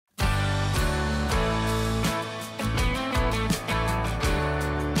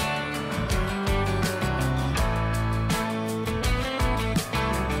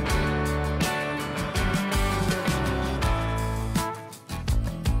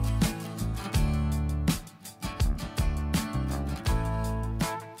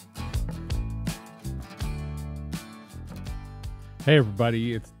Hey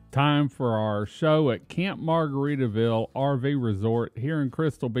everybody, it's time for our show at Camp Margaritaville RV Resort here in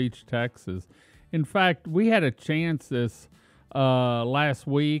Crystal Beach, Texas. In fact, we had a chance this last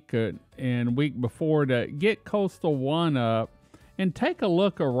week and week before to get Coastal One up and take a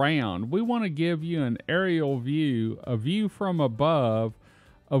look around. We want to give you an aerial view, a view from above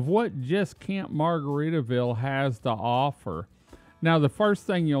of what just Camp Margaritaville has to offer. Now, the first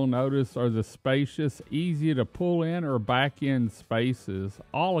thing you'll notice are the spacious, easy to pull in or back in spaces,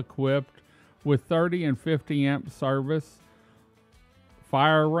 all equipped with 30 and 50 amp service,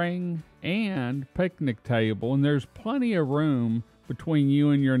 fire ring, and picnic table. And there's plenty of room between you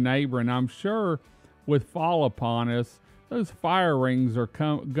and your neighbor. And I'm sure with fall upon us, those fire rings are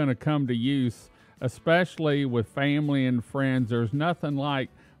going to come to use, especially with family and friends. There's nothing like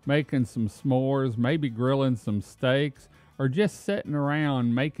making some s'mores, maybe grilling some steaks, or just sitting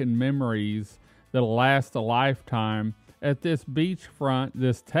around making memories that'll last a lifetime at this beachfront,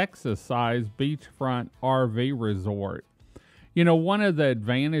 this Texas-sized beachfront RV resort. You know, one of the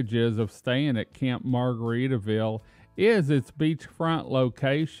advantages of staying at Camp Margaritaville is its beachfront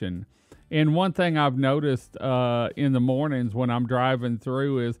location. And one thing I've noticed in the mornings when I'm driving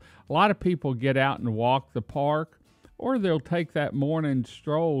through is a lot of people get out and walk the park, or they'll take that morning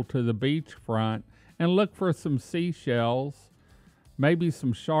stroll to the beachfront and look for some seashells, maybe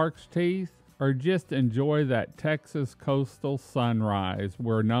some shark's teeth, or just enjoy that Texas coastal sunrise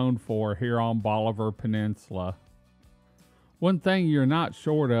we're known for here on Bolivar Peninsula. One thing you're not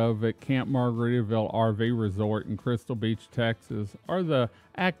short of at Camp Margaritaville RV Resort in Crystal Beach, Texas, are the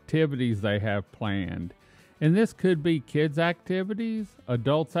activities they have planned. And this could be kids' activities,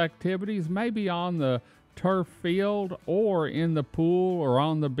 adults' activities, maybe on the turf field or in the pool or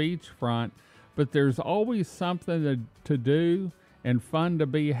on the beachfront. But there's always something to do and fun to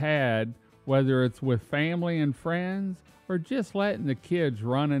be had, whether it's with family and friends or just letting the kids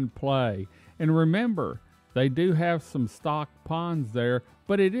run and play. And remember, they do have some stock ponds there,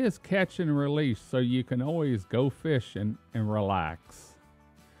 but it is catch and release, so you can always go fishing and relax.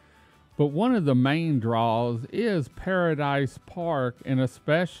 But one of the main draws is Paradise Park, and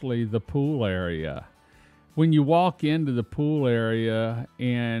especially the pool area. When you walk into the pool area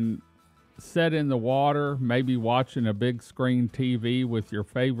and sit in the water, maybe watching a big screen TV with your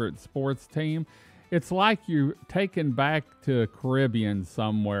favorite sports team, it's like you're taken back to Caribbean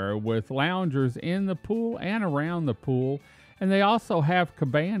somewhere with loungers in the pool and around the pool. And they also have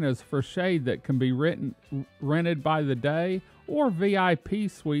cabanas for shade that can be rented by the day, or VIP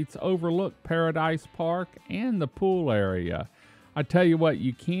suites overlook Paradise Park and the pool area. I tell you what,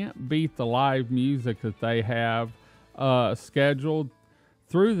 you can't beat the live music that they have scheduled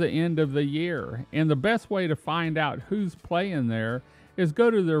through the end of the year. And the best way to find out who's playing there is go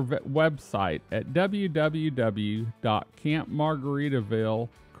to their website at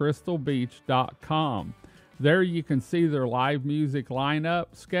www.campmargaritavillecrystalbeach.com. There you can see their live music lineup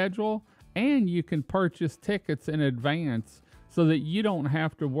schedule, and you can purchase tickets in advance so that you don't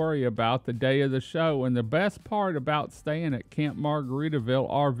have to worry about the day of the show. And the best part about staying at Camp Margaritaville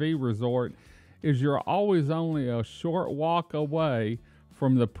RV Resort is you're always only a short walk away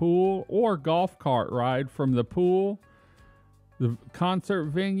from the pool, or golf cart ride from the pool, the concert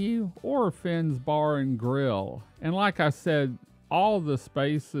venue, or Finn's Bar and Grill. And like I said, all the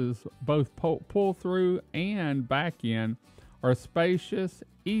spaces, both pull through and back in, are spacious,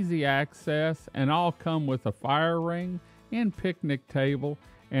 easy access, and all come with a fire ring and picnic table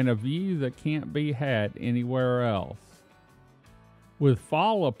and a view that can't be had anywhere else. With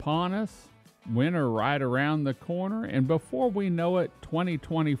fall upon us, winter right around the corner, and before we know it,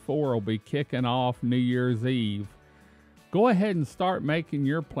 2024 will be kicking off New Year's Eve. Go ahead and start making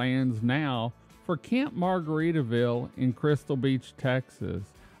your plans now for Camp Margaritaville in Crystal Beach, Texas,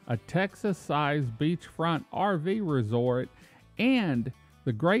 a Texas-sized beachfront RV resort. And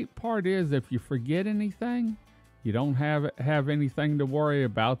the great part is, if you forget anything, you don't have anything to worry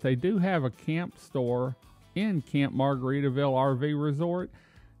about. They do have a camp store in Camp Margaritaville RV Resort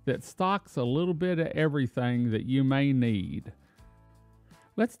that stocks a little bit of everything that you may need.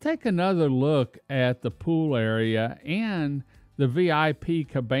 Let's take another look at the pool area and the VIP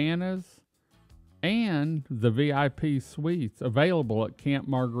cabanas and the VIP suites available at Camp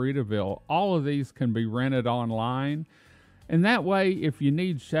Margaritaville. All of these can be rented online. And that way, if you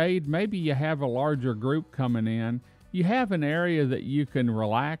need shade, maybe you have a larger group coming in, you have an area that you can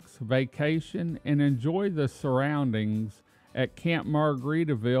relax, vacation, and enjoy the surroundings at Camp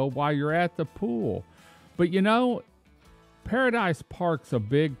Margaritaville while you're at the pool. But you know, Paradise Park's a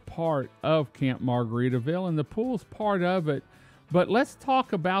big part of Camp Margaritaville, and the pool's part of it. But let's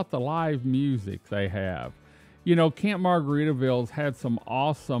talk about the live music they have. You know, Camp Margaritaville's had some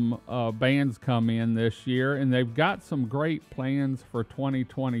awesome bands come in this year, and they've got some great plans for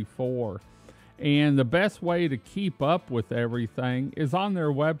 2024. And the best way to keep up with everything is on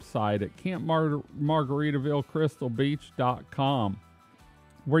their website at campmargaritavillecrystalbeach.com,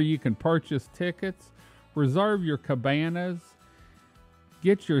 where you can purchase tickets, reserve your cabanas,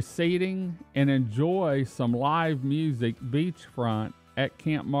 get your seating, and enjoy some live music beachfront at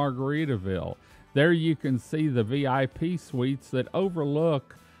Camp Margaritaville. There you can see the VIP suites that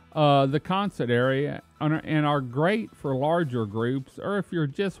overlook the concert area and are great for larger groups, or if you're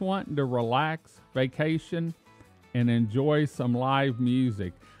just wanting to relax, vacation, and enjoy some live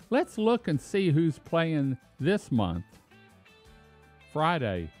music. Let's look and see who's playing this month.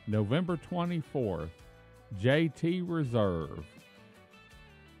 Friday, November 24th, JT Reserve.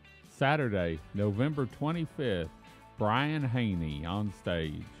 Saturday, November 25th, Brian Haney on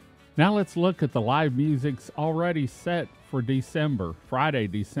stage. Now let's look at the live music's already set for December. Friday,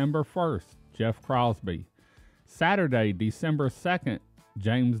 December 1st, Jeff Crosby. Saturday, December 2nd,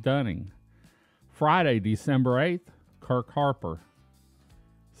 James Dunning. Friday, December 8th, Kirk Harper.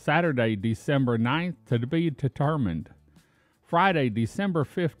 Saturday, December 9th, to be determined. Friday, December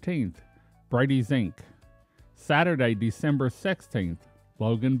 15th, Brady Zink. Saturday, December 16th,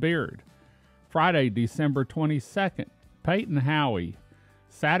 Logan Beard. Friday, December 22nd, Peyton Howie.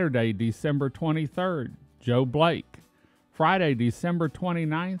 Saturday, December 23rd, Joe Blake. Friday, December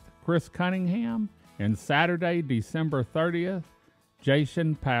 29th, Chris Cunningham. And Saturday, December 30th,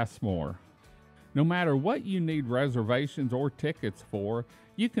 Jason Passmore. No matter what you need reservations or tickets for,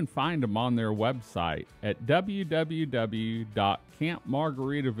 you can find them on their website at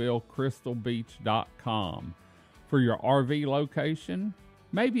www.campmargaritavillecrystalbeach.com. For your RV location,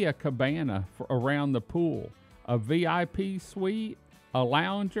 maybe a cabana around the pool, a VIP suite, a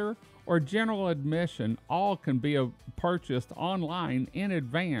lounger, or general admission, all can be purchased online in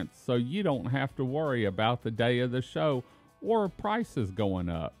advance so you don't have to worry about the day of the show or prices going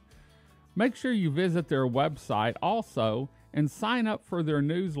up. Make sure you visit their website also and sign up for their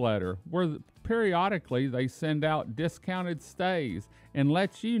newsletter, where periodically they send out discounted stays and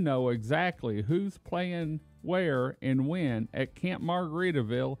let you know exactly who's playing where and when at Camp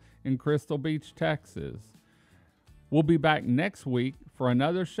Margaritaville in Crystal Beach, Texas. We'll be back next week for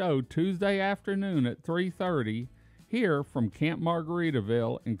another show Tuesday afternoon at 3:30 here from Camp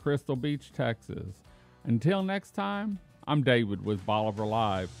Margaritaville in Crystal Beach, Texas. Until next time, I'm David with Bolivar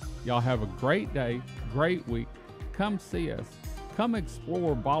Live. Y'all have a great day, great week. Come see us. Come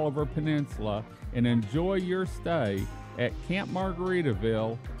explore Bolivar Peninsula and enjoy your stay at Camp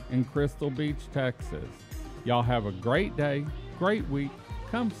Margaritaville in Crystal Beach, Texas. Y'all have a great day, great week.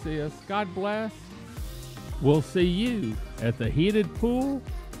 Come see us. God bless. We'll see you at the heated pool,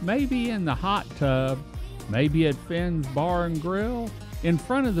 maybe in the hot tub, maybe at Finn's Bar and Grill, in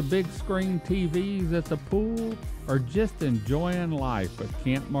front of the big screen TVs at the pool, or just enjoying life at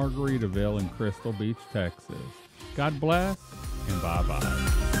Camp Margaritaville in Crystal Beach, Texas. God bless, and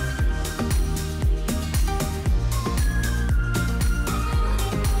bye-bye.